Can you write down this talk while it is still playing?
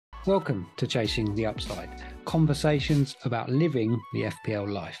Welcome to Chasing the Upside, conversations about living the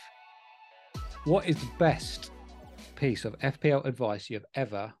FPL life. What is the best piece of FPL advice you've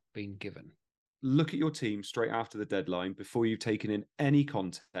ever been given? Look at your team straight after the deadline before you've taken in any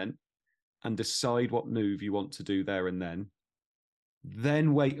content and decide what move you want to do there and then.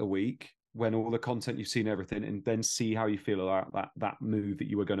 Then wait a week when all the content you've seen, everything, and then see how you feel about that move that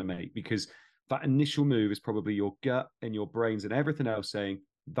you were going to make, because that initial move is probably your gut and your brains and everything else saying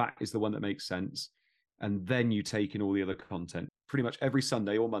that is the one that makes sense. And then you take in all the other content. Pretty much every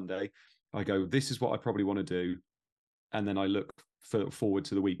Sunday or Monday, I go, this is what I probably want to do. And then I look forward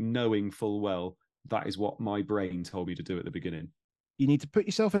to the week, knowing full well that is what my brain told me to do at the beginning. You need to put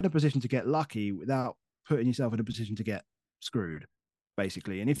yourself in a position to get lucky without putting yourself in a position to get screwed,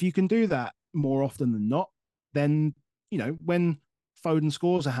 basically. And if you can do that more often than not, then, you know, when Foden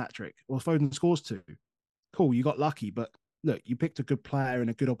scores a hat trick or Foden scores two, cool, you got lucky. But look, you picked a good player and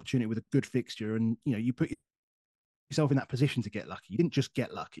a good opportunity with a good fixture, and, you know, you put yourself in that position to get lucky. You didn't just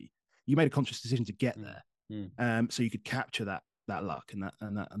get lucky. You made a conscious decision to get there. So you could capture that luck and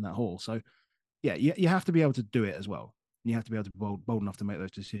that haul. So yeah, you have to be able to do it as well. You have to be able to be bold enough to make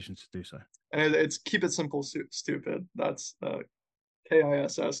those decisions to do so. And it's keep it simple, stupid. That's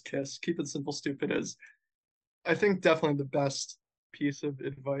KISS, KISS. Keep it simple, stupid is, I think, definitely the best piece of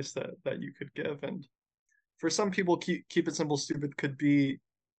advice that you could give. And for some people, keep it simple, stupid could be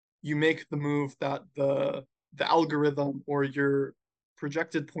you make the move that the algorithm or your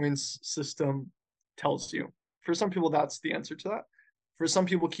projected points system tells you. For some people, that's the answer to that. For some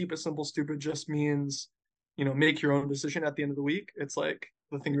people, keep it simple, stupid just means, you know, make your own decision at the end of the week. It's like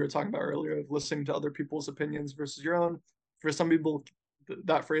the thing we were talking about earlier of listening to other people's opinions versus your own. For some people,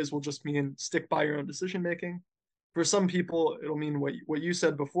 that phrase will just mean stick by your own decision making. For some people, it'll mean what you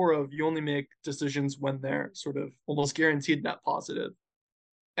said before of you only make decisions when they're sort of almost guaranteed net positive.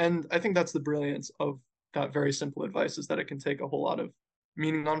 And I think that's the brilliance of that very simple advice, is that it can take a whole lot of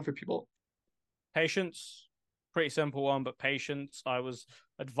meaning on for people. Patience, pretty simple one, but patience. I was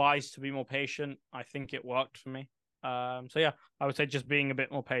advised to be more patient. I think it worked for me. So yeah, I would say just being a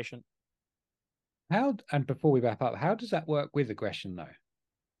bit more patient. And before we wrap up, how does that work with aggression though?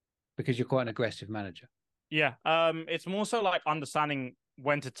 Because you're quite an aggressive manager. Yeah, it's more so like understanding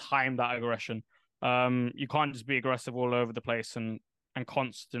when to time that aggression. You can't just be aggressive all over the place and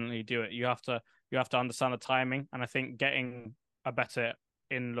constantly do it. You have to understand the timing, and I think getting a better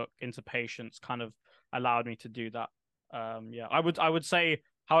look into patience kind of allowed me to do that. Yeah, I would say,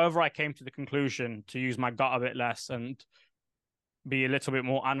 however, I came to the conclusion to use my gut a bit less and be a little bit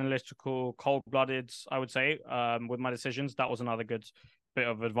more analytical, cold-blooded, I would say, with my decisions. That was another good bit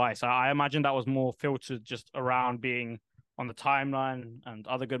of advice. I imagine that was more filtered just around being on the timeline and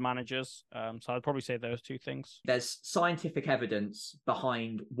other good managers. So I'd probably say those two things. There's scientific evidence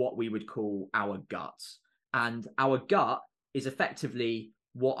behind what we would call our gut. And our gut is effectively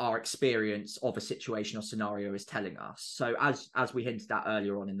what our experience of a situation or scenario is telling us. So as we hinted at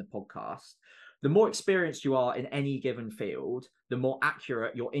earlier on in the podcast, the more experienced you are in any given field, the more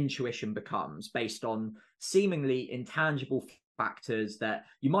accurate your intuition becomes based on seemingly intangible factors that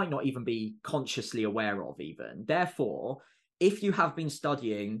you might not even be consciously aware of even. Therefore, if you have been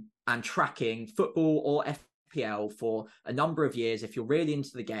studying and tracking football or FPL for a number of years, if you're really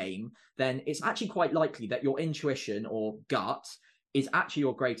into the game, then it's actually quite likely that your intuition or gut is actually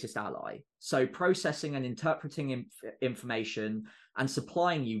your greatest ally. So processing and interpreting information and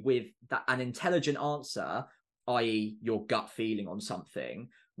supplying you with an intelligent answer, i.e. your gut feeling on something,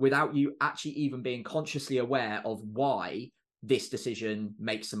 without you actually even being consciously aware of why this decision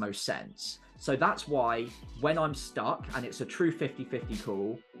makes the most sense. So that's why when I'm stuck and it's a true 50-50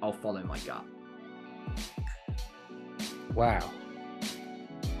 call, I'll follow my gut. Wow.